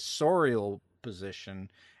professorial position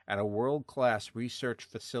at a world-class research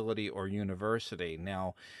facility or university.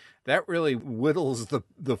 Now, that really whittles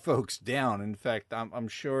the folks down. In fact, I'm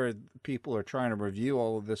sure people are trying to review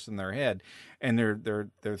all of this in their head, and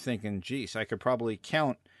they're thinking, geez, I could probably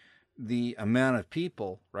count the amount of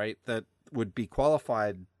people, right, that would be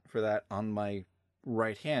qualified for that on my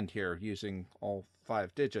right hand here using all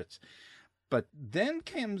 5 digits. But then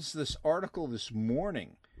comes this article this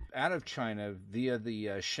morning out of China via the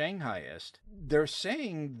Shanghaiist. They're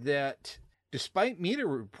saying that despite media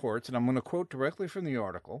reports, and I'm going to quote directly from the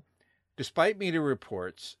article, despite media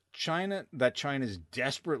reports China is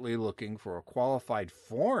desperately looking for a qualified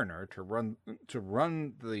foreigner to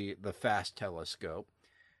run the FAST telescope,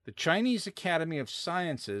 the Chinese Academy of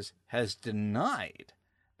Sciences has denied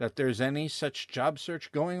that there's any such job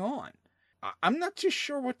search going on. I'm not too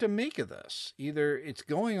sure what to make of this. Either it's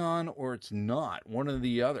going on or it's not, one or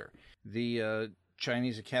the other. The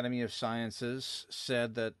Chinese Academy of Sciences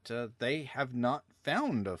said that they have not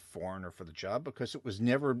found a foreigner for the job because it was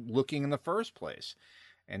never looking in the first place.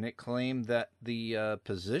 And it claimed that the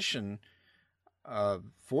position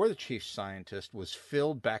for the chief scientist was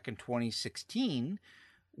filled back in 2016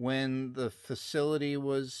 when the facility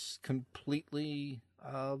was completely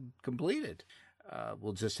completed.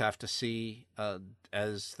 We'll just have to see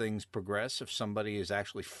as things progress if somebody is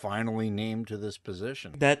actually finally named to this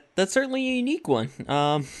position. That's certainly a unique one.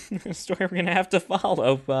 A story we're going to have to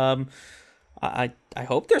follow. I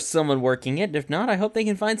hope there's someone working it. If not, I hope they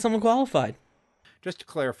can find someone qualified. Just to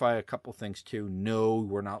clarify a couple things too, no,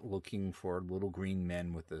 we're not looking for little green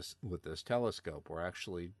men with this telescope. We're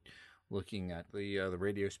actually looking at the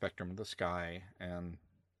radio spectrum of the sky, and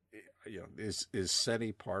is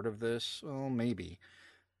SETI part of this? Well, maybe,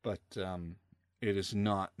 but it is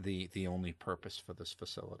not the only purpose for this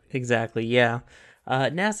facility. Exactly, yeah.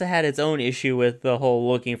 NASA had its own issue with the whole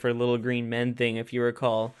looking for little green men thing, if you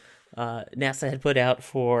recall. NASA had put out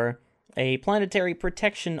for a planetary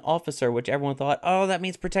protection officer, which everyone thought, oh, that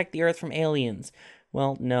means protect the Earth from aliens.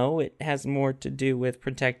 Well, no, it has more to do with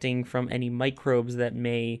protecting from any microbes that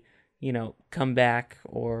may, come back,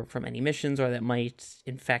 or from any missions, or that might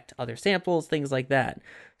infect other samples, things like that.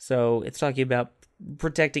 So it's talking about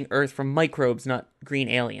protecting Earth from microbes, not green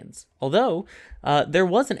aliens. Although, there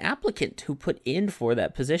was an applicant who put in for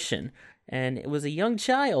that position, and it was a young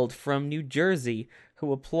child from New Jersey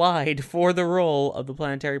who applied for the role of the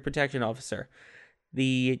planetary protection officer.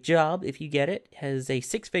 The job, if you get it, has a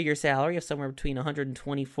six-figure salary of somewhere between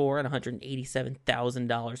 $124,000 and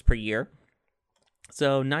 $187,000 per year.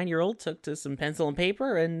 So 9-year-old took to some pencil and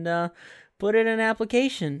paper and put in an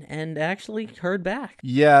application and actually heard back.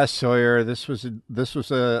 Yeah, Sawyer, this was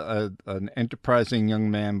an enterprising young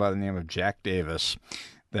man by the name of Jack Davis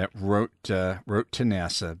that wrote to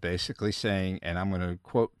NASA, basically saying, and I'm going to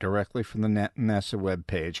quote directly from the NASA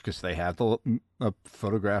webpage because they have a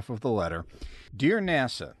photograph of the letter. Dear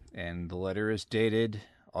NASA, and the letter is dated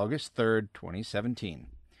August 3rd, 2017.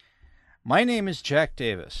 My name is Jack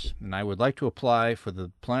Davis, and I would like to apply for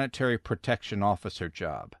the Planetary Protection Officer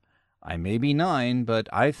job. I may be 9, but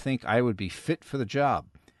I think I would be fit for the job.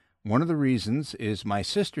 One of the reasons is my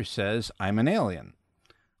sister says I'm an alien.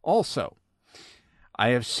 Also, I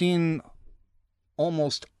have seen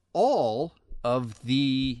almost all of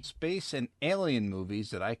the space and alien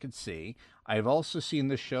movies that I could see. I've also seen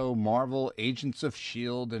the show Marvel Agents of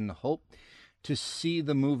S.H.I.E.L.D. and hope to see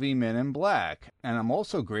the movie Men in Black. And I'm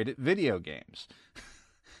also great at video games.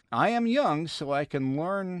 I am young, so I can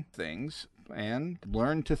learn things and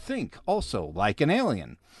learn to think also like an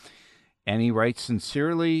alien. And he writes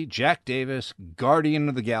sincerely, Jack Davis, Guardian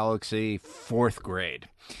of the Galaxy, 4th grade.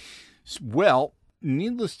 Well,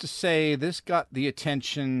 needless to say, this got the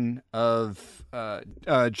attention of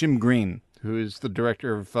Jim Green, who is the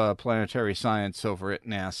director of planetary science over at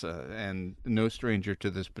NASA, and no stranger to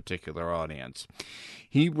this particular audience.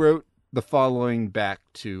 He wrote the following back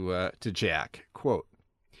to Jack, quote,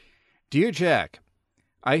 Dear Jack,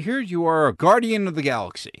 I hear you are a guardian of the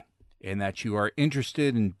galaxy and that you are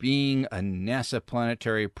interested in being a NASA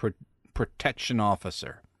planetary protection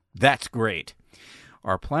officer. That's great.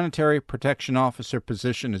 Our planetary protection officer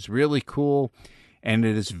position is really cool, and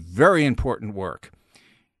it is very important work.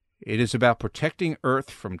 It is about protecting Earth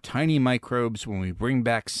from tiny microbes when we bring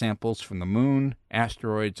back samples from the Moon,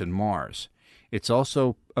 asteroids, and Mars. It's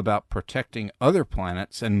also about protecting other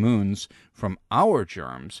planets and moons from our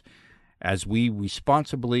germs as we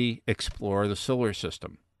responsibly explore the solar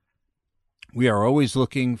system. We are always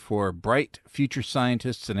looking for bright future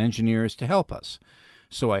scientists and engineers to help us.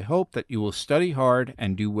 So I hope that you will study hard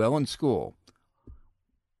and do well in school.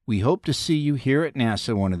 We hope to see you here at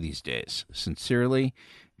NASA one of these days. Sincerely,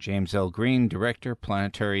 James L. Green, Director,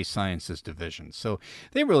 Planetary Sciences Division. So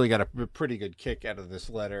they really got a pretty good kick out of this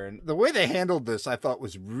letter. And the way they handled this, I thought,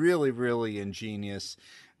 was really, really ingenious.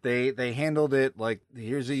 They handled it like,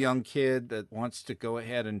 here's a young kid that wants to go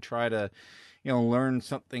ahead and try to, learn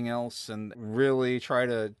something else and really try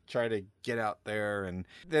to get out there. And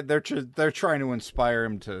they're trying to inspire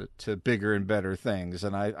him to bigger and better things.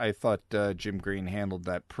 And I thought Jim Green handled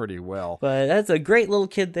that pretty well. But that's a great little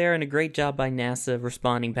kid there, and a great job by NASA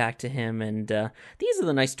responding back to him. And these are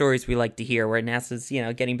the nice stories we like to hear, where NASA's,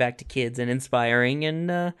 getting back to kids and inspiring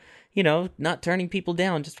and, not turning people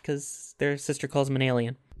down just because their sister calls them an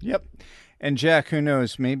alien. Yep. And Jack, who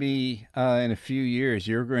knows, maybe in a few years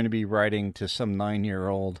you're going to be writing to some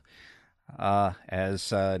 9-year-old as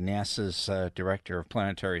NASA's director of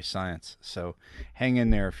planetary science. So hang in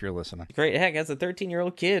there if you're listening. Great. Heck, as a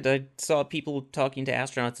 13-year-old kid, I saw people talking to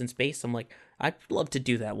astronauts in space. I'm like, I'd love to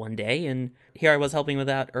do that one day. And here I was helping with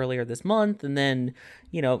that earlier this month. And then,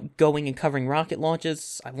 going and covering rocket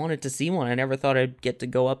launches. I wanted to see one. I never thought I'd get to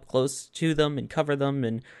go up close to them and cover them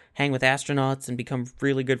and hang with astronauts and become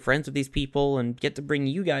really good friends with these people and get to bring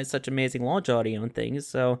you guys such amazing launch audio and things.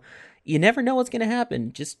 So you never know what's going to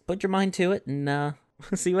happen. Just put your mind to it and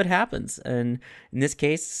see what happens. And in this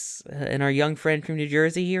case, and our young friend from New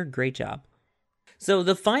Jersey here, great job. So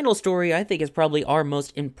the final story, I think, is probably our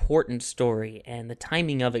most important story, and the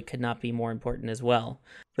timing of it could not be more important as well.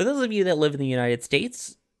 For those of you that live in the United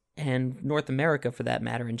States, and North America for that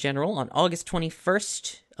matter in general, on August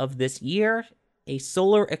 21st of this year, a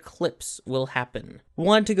solar eclipse will happen. We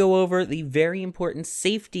want to go over the very important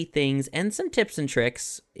safety things and some tips and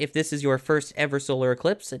tricks if this is your first ever solar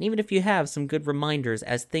eclipse, and even if you have some good reminders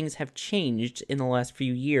as things have changed in the last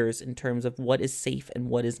few years in terms of what is safe and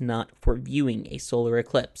what is not for viewing a solar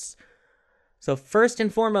eclipse. So first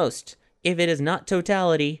and foremost, if it is not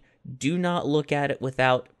totality, do not look at it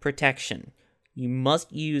without protection. You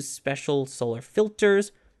must use special solar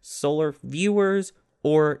filters, solar viewers,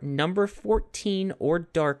 or number 14 or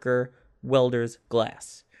darker welder's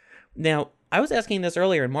glass. Now, I was asking this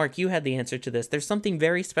earlier, and Mark, you had the answer to this. There's something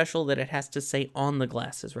very special that it has to say on the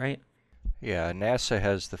glasses, right? Yeah, NASA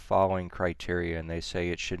has the following criteria, and they say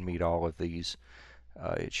it should meet all of these.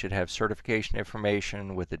 It should have certification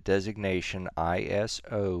information with the designation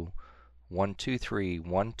ISO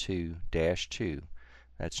 12312-2.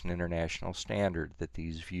 That's an international standard that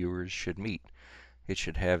these viewers should meet. It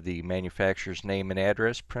should have the manufacturer's name and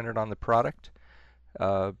address printed on the product.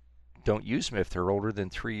 Don't use them if they're older than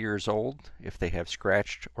 3 years old, if they have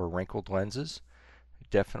scratched or wrinkled lenses.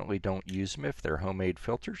 Definitely don't use them if they're homemade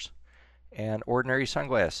filters. And ordinary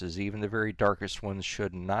sunglasses, even the very darkest ones,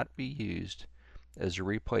 should not be used as a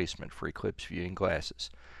replacement for eclipse viewing glasses.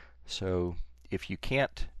 So if you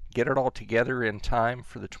can't get it all together in time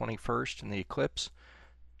for the 21st and the eclipse,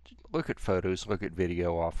 look at photos, look at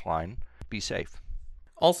video offline. Be safe.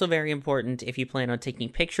 Also very important, if you plan on taking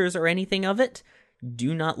pictures or anything of it,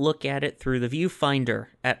 do not look at it through the viewfinder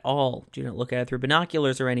at all. Do not look at it through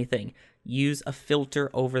binoculars or anything. Use a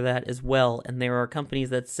filter over that as well, and there are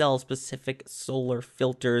companies that sell specific solar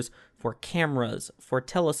filters for cameras, for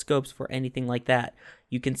telescopes, for anything like that.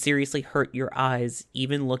 You can seriously hurt your eyes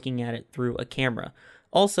even looking at it through a camera.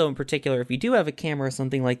 Also, in particular, if you do have a camera or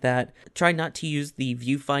something like that, try not to use the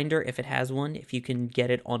viewfinder if it has one, if you can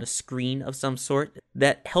get it on a screen of some sort.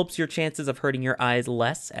 That helps your chances of hurting your eyes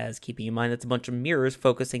less, as keeping in mind that's a bunch of mirrors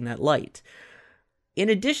focusing that light. In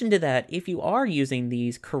addition to that, if you are using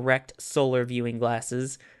these correct solar viewing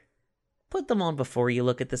glasses, put them on before you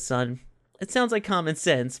look at the sun. It sounds like common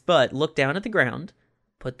sense, but look down at the ground,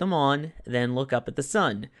 put them on, then look up at the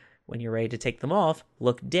sun. When you're ready to take them off,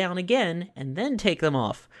 look down again, and then take them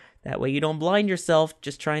off. That way you don't blind yourself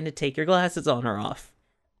just trying to take your glasses on or off.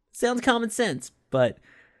 Sounds common sense, but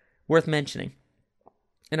worth mentioning.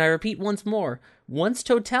 And I repeat once more, once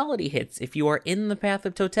totality hits, if you are in the path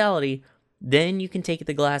of totality, then you can take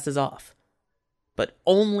the glasses off. But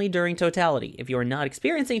only during totality. If you are not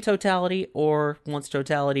experiencing totality, or once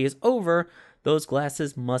totality is over, those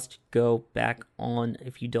glasses must go back on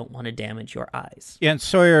if you don't want to damage your eyes. Yeah, and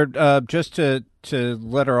Sawyer, just to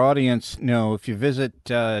let our audience know, if you visit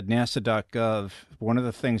nasa.gov, one of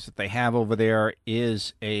the things that they have over there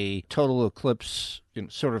is a total eclipse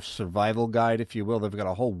sort of survival guide, if you will. They've got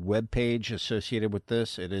a whole web page associated with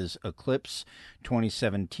this. It is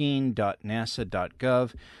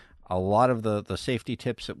eclipse2017.nasa.gov. A lot of the safety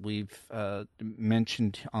tips that we've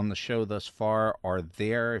mentioned on the show thus far are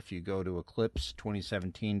there. If you go to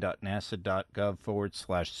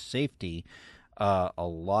eclipse2017.nasa.gov/safety, a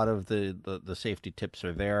lot of the safety tips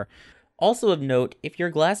are there. Also of note, if your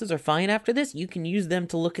glasses are fine after this, you can use them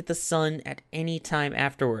to look at the sun at any time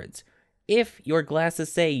afterwards. If your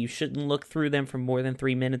glasses say you shouldn't look through them for more than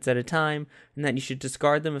 3 minutes at a time, and that you should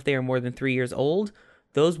discard them if they are more than 3 years old,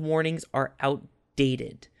 those warnings are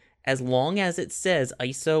outdated. as long as it says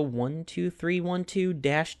ISO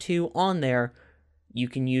 12312-2 on there, you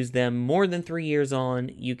can use them more than 3 years on,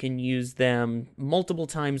 you can use them multiple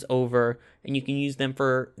times over, and you can use them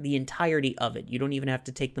for the entirety of it. You don't even have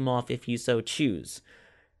to take them off if you so choose.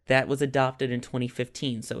 That was adopted in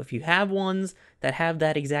 2015, so if you have ones that have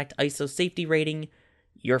that exact ISO safety rating,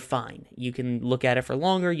 you're fine. You can look at it for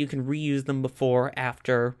longer, you can reuse them before,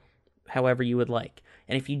 after, however you would like.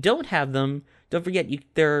 And if you don't have them, don't forget,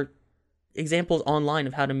 there are examples online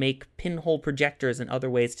of how to make pinhole projectors and other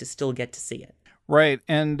ways to still get to see it. Right,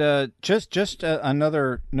 and just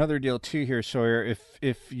another deal too here, Sawyer.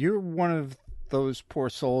 If you're one of those poor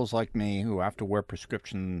souls like me who have to wear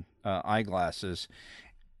prescription eyeglasses,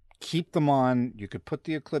 keep them on. You could put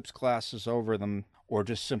the Eclipse glasses over them, or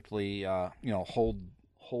just simply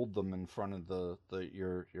hold them in front of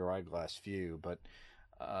your eyeglass view. But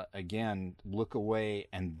again, look away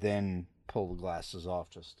and then pull the glasses off,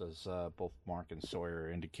 just as both Mark and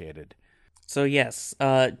Sawyer indicated. So yes,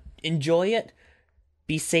 enjoy it.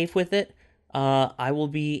 Be safe with it. I will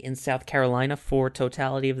be in South Carolina for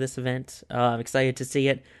totality of this event. I'm excited to see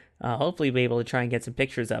it. Hopefully be able to try and get some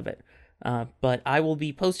pictures of it. But I will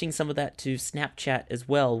be posting some of that to Snapchat as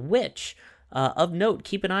well, which, of note,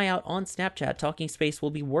 keep an eye out on Snapchat. Talking Space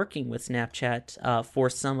will be working with Snapchat for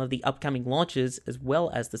some of the upcoming launches as well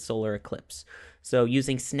as the solar eclipse. So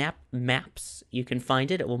using Snap Maps, you can find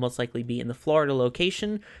it. It will most likely be in the Florida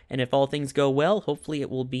location, and if all things go well, hopefully it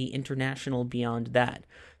will be international beyond that.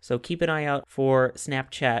 So keep an eye out for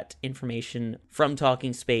Snapchat information from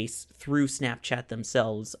Talking Space through Snapchat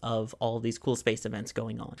themselves of all of these cool space events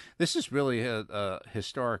going on. This is really a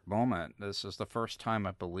historic moment. This is the first time,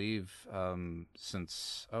 I believe,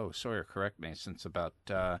 since Sawyer, correct me, since about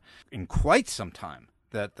in quite some time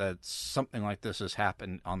that something like this has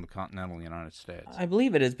happened on the continental United States. I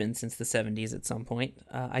believe it has been since the 70s at some point.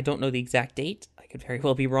 I don't know the exact date. I could very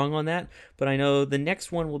well be wrong on that, but I know the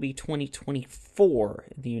next one will be 2024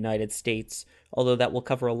 in the United States, although that will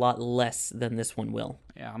cover a lot less than this one will.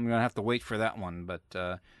 Yeah, I'm going to have to wait for that one,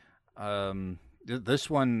 but this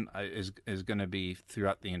one is going to be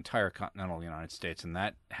throughout the entire continental United States, and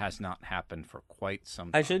that has not happened for quite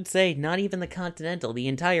some time. I should say, not even the continental, the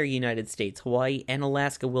entire United States. Hawaii and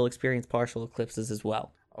Alaska will experience partial eclipses as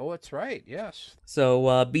well. Oh, that's right, yes.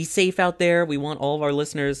 So be safe out there. We want all of our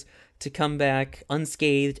listeners to come back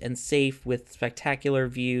unscathed and safe with spectacular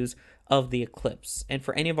views of the eclipse. And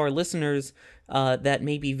for any of our listeners that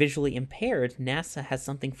may be visually impaired, NASA has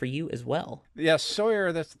something for you as well. Yes,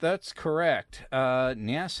 Sawyer, that's correct.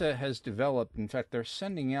 NASA has developed, in fact, they're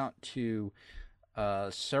sending out to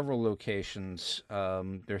several locations.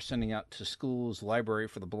 They're sending out to schools, library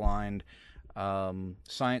for the blind,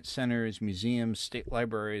 science centers, museums, state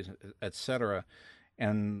libraries, etc.,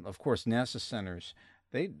 and of course NASA centers.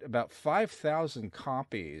 About 5,000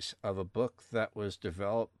 copies of a book that was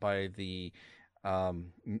developed by the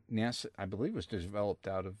NASA, I believe, was developed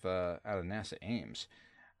out of NASA Ames,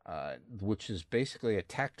 which is basically a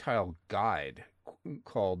tactile guide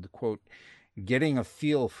called, quote, "Getting a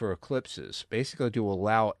Feel for Eclipses," basically to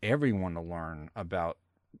allow everyone to learn about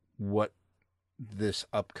what this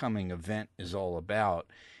upcoming event is all about,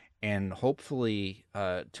 and hopefully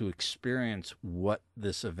to experience what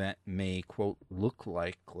this event may, quote, look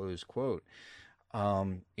like, close quote.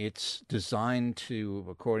 It's designed to,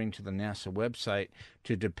 according to the NASA website,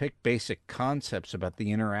 to depict basic concepts about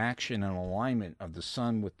the interaction and alignment of the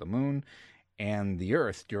sun with the moon and the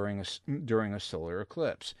Earth during a solar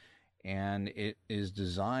eclipse. And it is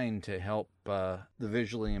designed to help the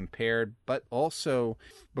visually impaired, but also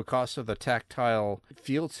because of the tactile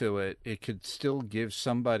feel to it, it could still give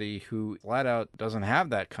somebody who flat out doesn't have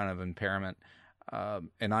that kind of impairment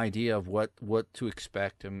an idea of what to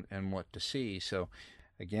expect and what to see. So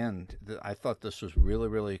again, I thought this was really,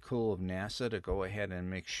 really cool of NASA to go ahead and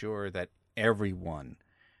make sure that everyone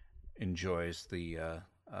enjoys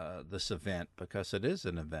this event, because it is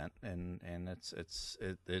an event, and it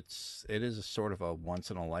is a sort of a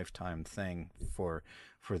once in a lifetime thing for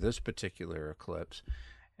this particular eclipse,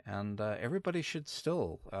 and everybody should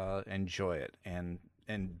still enjoy it and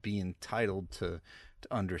be entitled to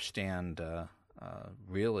understand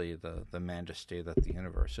really the majesty that the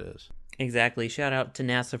universe is. Exactly. Shout out to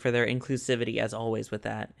NASA for their inclusivity as always with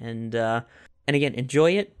that, and again,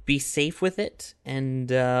 enjoy it, be safe with it, and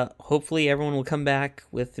hopefully everyone will come back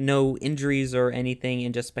with no injuries or anything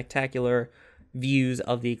and just spectacular views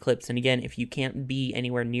of the eclipse. And again, if you can't be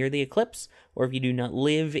anywhere near the eclipse, or if you do not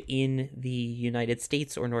live in the United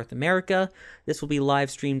States or North America, this will be live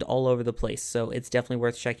streamed all over the place, so it's definitely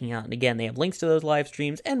worth checking out. And again, they have links to those live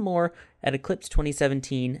streams and more at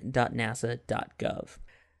eclipse2017.nasa.gov.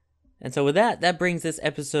 And so with that brings this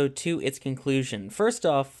episode to its conclusion. First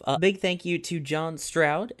off, a big thank you to John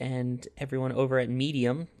Stroud and everyone over at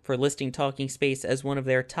Medium for listing Talking Space as one of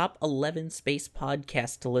their top 11 space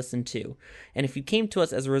podcasts to listen to. And if you came to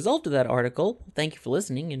us as a result of that article, thank you for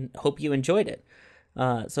listening and hope you enjoyed it.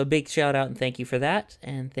 So a big shout out and thank you for that.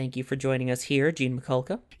 And thank you for joining us here, Gene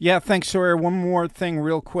Mikulka. Yeah, thanks, Sawyer. One more thing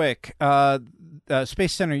real quick.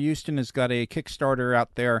 Space Center Houston has got a Kickstarter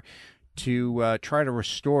out there to try to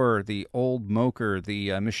restore the old MOCR,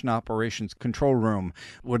 the Mission Operations Control Room,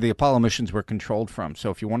 where the Apollo missions were controlled from.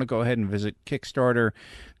 So if you want to go ahead and visit Kickstarter,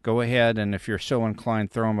 go ahead, and if you're so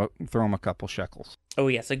inclined, throw them a couple shekels. Oh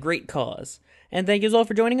yes, a great cause. And thank you as well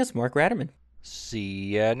for joining us, Mark Ratterman.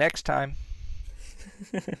 See ya next time.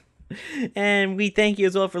 And we thank you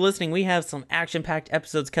as well for listening. We have some action-packed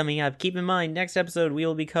episodes coming up. Keep in mind, next episode we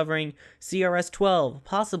will be covering CRS-12,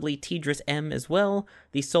 possibly TDRS M as well,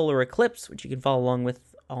 the solar eclipse, which you can follow along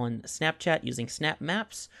with on Snapchat using Snap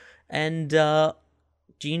Maps, and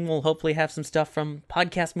Gene will hopefully have some stuff from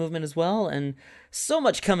Podcast Movement as well, and so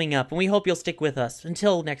much coming up, and we hope you'll stick with us.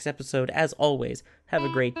 Until next episode, as always, have a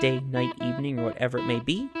great day, night, evening, or whatever it may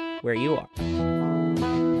be, where you are.